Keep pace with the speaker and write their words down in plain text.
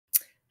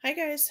Hi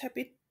guys,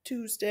 happy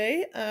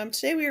Tuesday.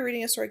 Today we are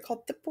reading a story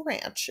called The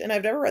Branch, and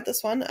I've never read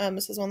this one.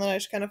 This is one that I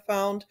just kind of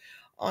found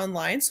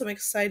online, so I'm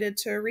excited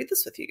to read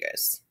this with you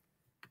guys.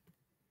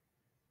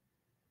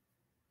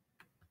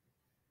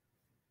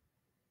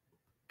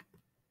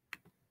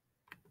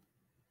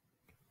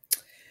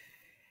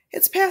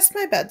 It's past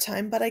my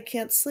bedtime, but I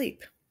can't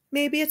sleep.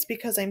 Maybe it's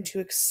because I'm too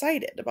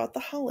excited about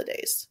the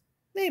holidays.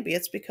 Maybe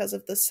it's because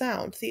of the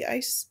sound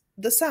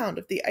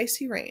of the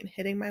icy rain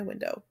hitting my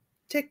window.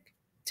 Tick,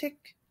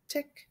 tick,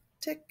 tick,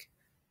 tick.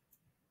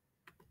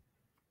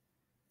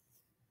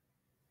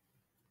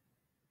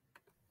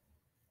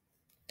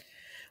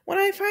 When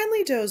I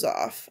finally doze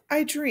off,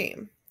 I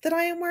dream that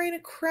I am wearing a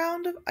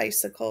crown of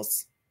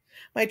icicles.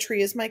 My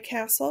tree is my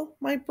castle,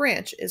 my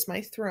branch is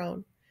my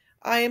throne.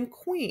 I am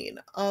queen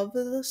of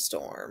the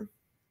storm.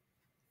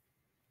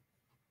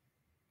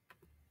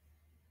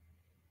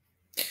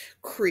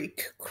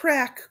 Creak,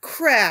 crack,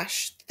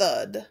 crash,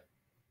 thud.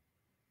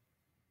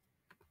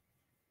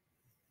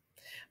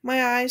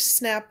 My eyes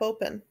snap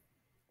open.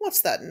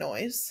 What's that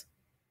noise?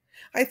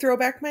 I throw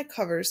back my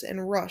covers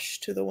and rush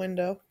to the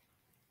window.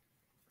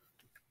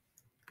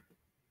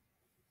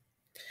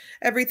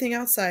 Everything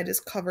outside is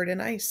covered in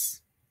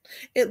ice.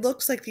 It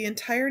looks like the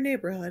entire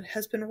neighborhood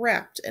has been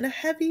wrapped in a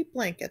heavy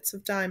blankets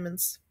of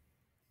diamonds.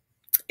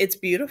 It's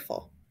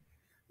beautiful,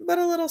 but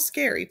a little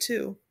scary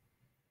too.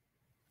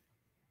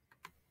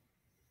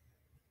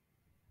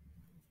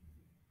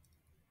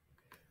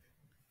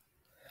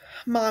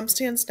 Mom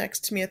stands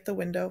next to me at the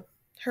window.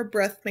 Her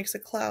breath makes a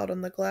cloud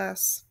on the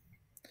glass.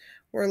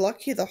 We're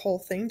lucky the whole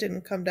thing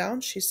didn't come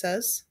down, she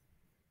says.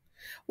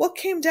 What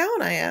came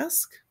down? I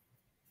ask.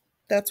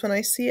 That's when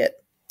I see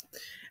it.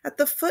 At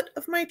the foot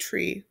of my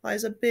tree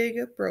lies a big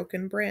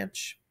broken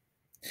branch.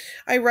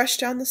 I rush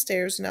down the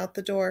stairs and out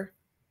the door.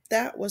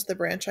 That was the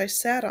branch I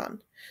sat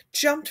on,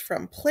 jumped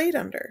from, played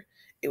under.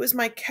 It was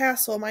my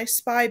castle, my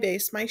spy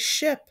base, my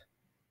ship.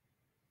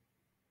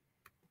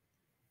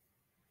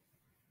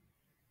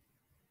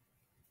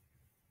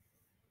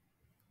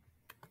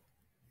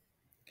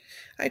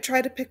 I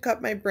try to pick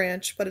up my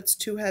branch, but it's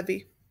too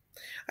heavy.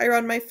 I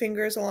run my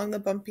fingers along the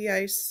bumpy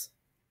ice.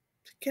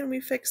 Can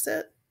we fix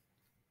it?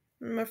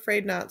 I'm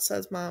afraid not,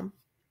 says Mom.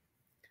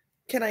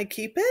 Can I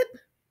keep it?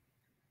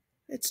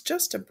 It's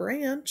just a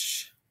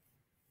branch.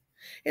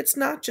 It's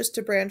not just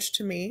a branch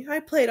to me. I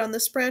played on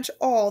this branch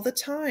all the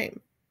time.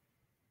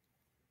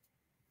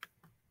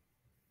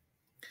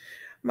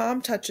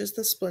 Mom touches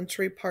the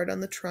splintery part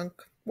on the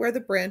trunk where the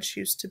branch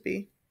used to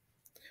be.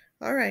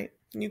 All right,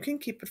 you can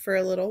keep it for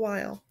a little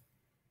while.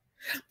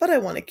 But I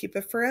want to keep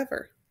it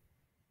forever.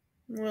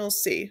 We'll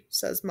see,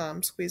 says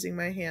Mom, squeezing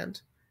my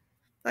hand.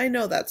 I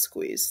know that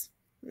squeeze.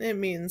 It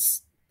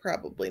means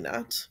probably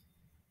not.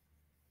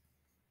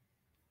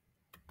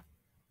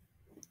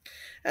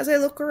 As I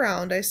look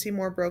around, I see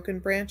more broken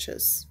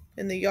branches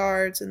in the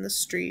yards, in the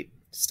street,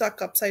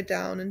 stuck upside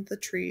down in the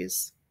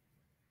trees.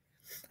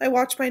 I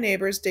watch my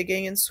neighbors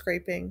digging and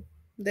scraping.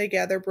 They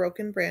gather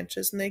broken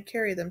branches and they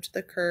carry them to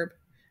the curb,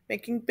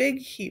 making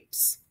big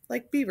heaps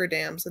like beaver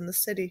dams in the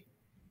city.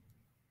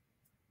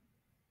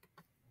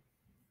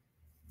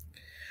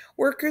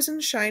 Workers in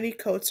shiny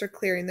coats are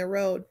clearing the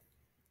road.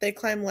 They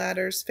climb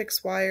ladders,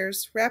 fix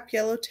wires, wrap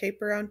yellow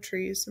tape around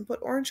trees, and put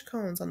orange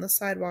cones on the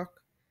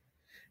sidewalk.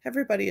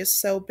 Everybody is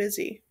so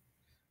busy.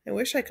 I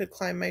wish I could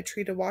climb my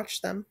tree to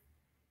watch them,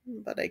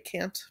 but I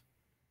can't.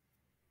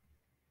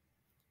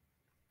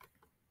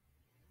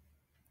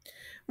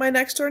 My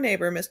next door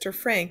neighbor, Mr.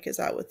 Frank, is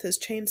out with his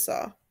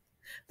chainsaw.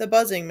 The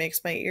buzzing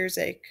makes my ears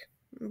ache,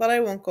 but I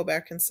won't go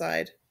back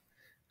inside.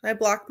 I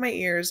block my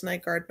ears and I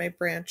guard my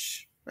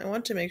branch. I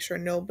want to make sure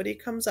nobody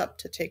comes up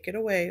to take it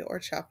away or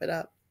chop it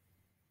up.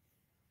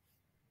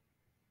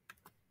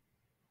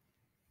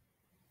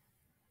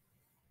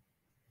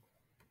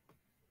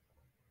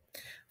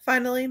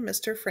 Finally,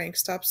 Mr. Frank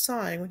stops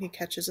sawing when he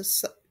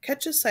catches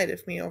sight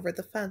of me over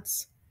the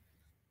fence.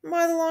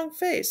 Why the long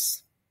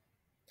face?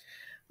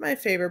 My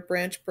favorite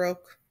branch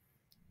broke.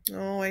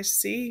 Oh, I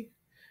see.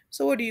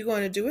 So what are you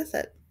going to do with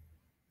it?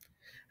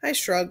 I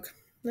shrug.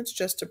 It's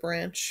just a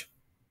branch.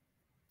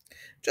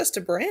 Just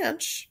a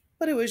branch?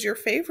 But it was your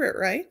favorite,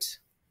 right?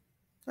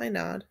 I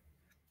nod.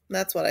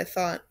 That's what I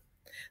thought.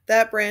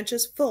 That branch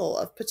is full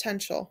of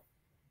potential.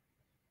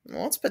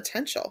 What's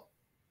potential?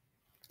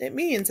 It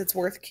means it's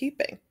worth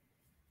keeping.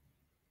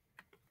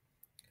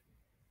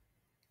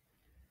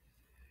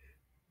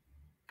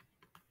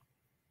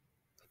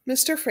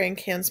 Mr. Frank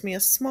hands me a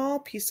small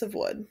piece of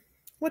wood.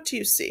 What do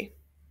you see?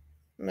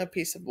 A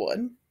piece of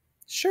wood?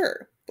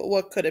 Sure, but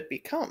what could it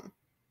become?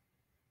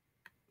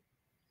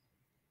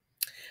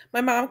 My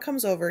mom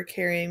comes over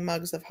carrying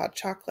mugs of hot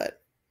chocolate.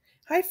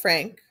 Hi,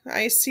 Frank.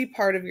 I see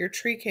part of your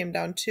tree came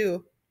down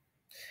too.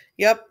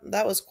 Yep,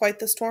 that was quite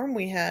the storm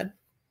we had.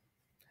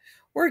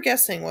 We're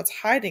guessing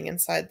what's hiding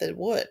inside the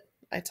wood,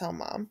 I tell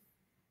Mom.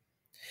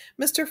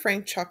 Mr.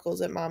 Frank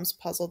chuckles at Mom's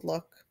puzzled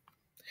look.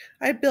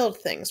 I build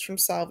things from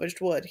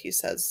salvaged wood,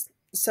 says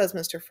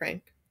Mr.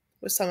 Frank.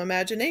 With some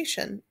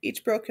imagination,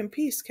 each broken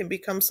piece can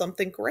become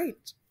something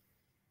great.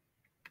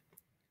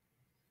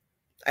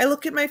 I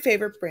look at my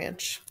favorite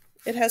branch.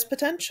 It has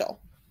potential.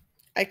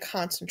 I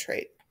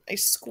concentrate. I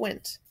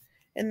squint.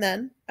 And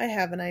then I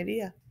have an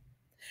idea.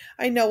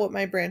 I know what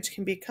my branch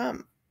can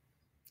become.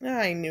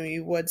 I knew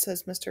you would,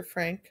 says Mr.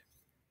 Frank.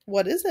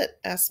 What is it?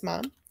 Asks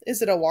Mom.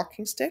 Is it a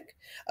walking stick?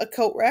 A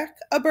coat rack?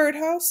 A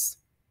birdhouse?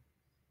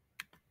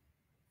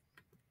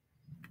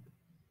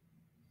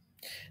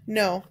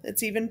 No,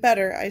 it's even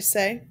better, I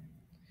say.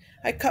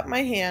 I cup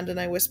my hand and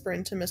I whisper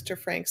into Mr.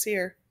 Frank's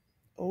ear.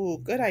 Oh,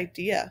 good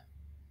idea.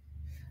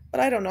 But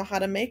I don't know how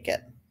to make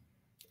it.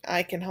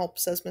 I can help,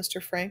 says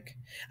Mr. Frank.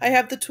 I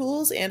have the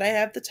tools and I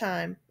have the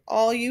time.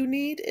 All you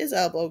need is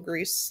elbow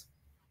grease.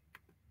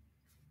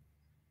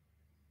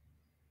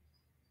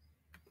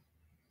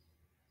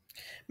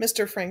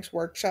 Mr. Frank's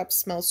workshop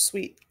smells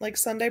sweet, like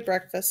Sunday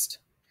breakfast.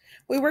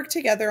 We work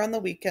together on the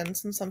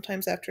weekends and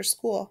sometimes after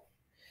school.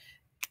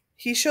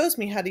 He shows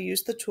me how to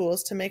use the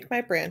tools to make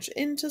my branch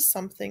into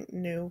something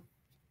new.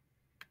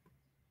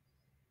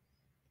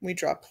 We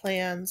draw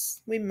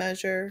plans, we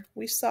measure,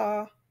 we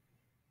saw.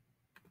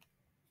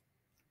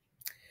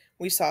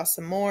 We saw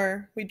some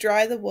more, we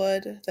dry the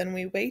wood, then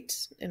we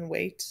wait and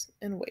wait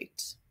and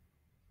wait.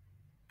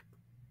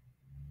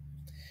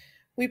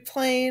 We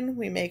plane,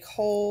 we make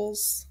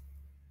holes,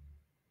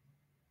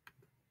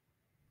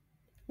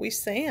 we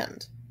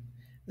sand.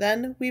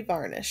 Then we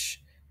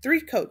varnish.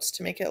 3 coats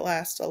to make it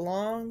last a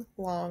long,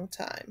 long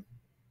time.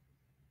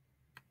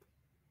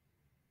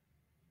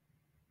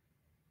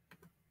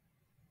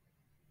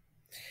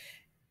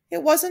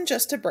 It wasn't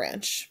just a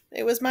branch.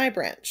 It was my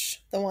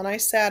branch, the one I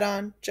sat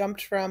on,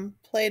 jumped from,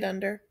 played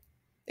under.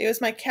 It was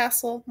my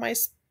castle,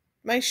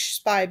 my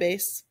spy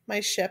base,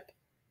 my ship.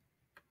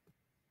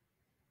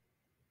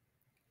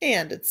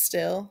 And it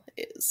still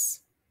is.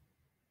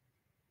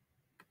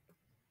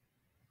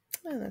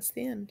 And that's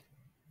the end.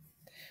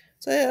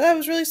 So yeah, that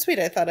was really sweet.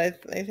 I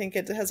think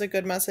it has a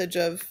good message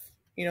of,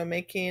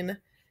 making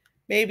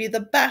maybe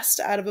the best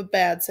out of a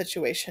bad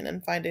situation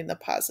and finding the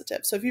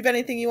positive. So if you have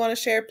anything you want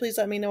to share, please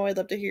let me know. I'd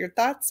love to hear your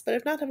thoughts. But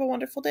if not, have a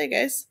wonderful day,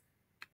 guys.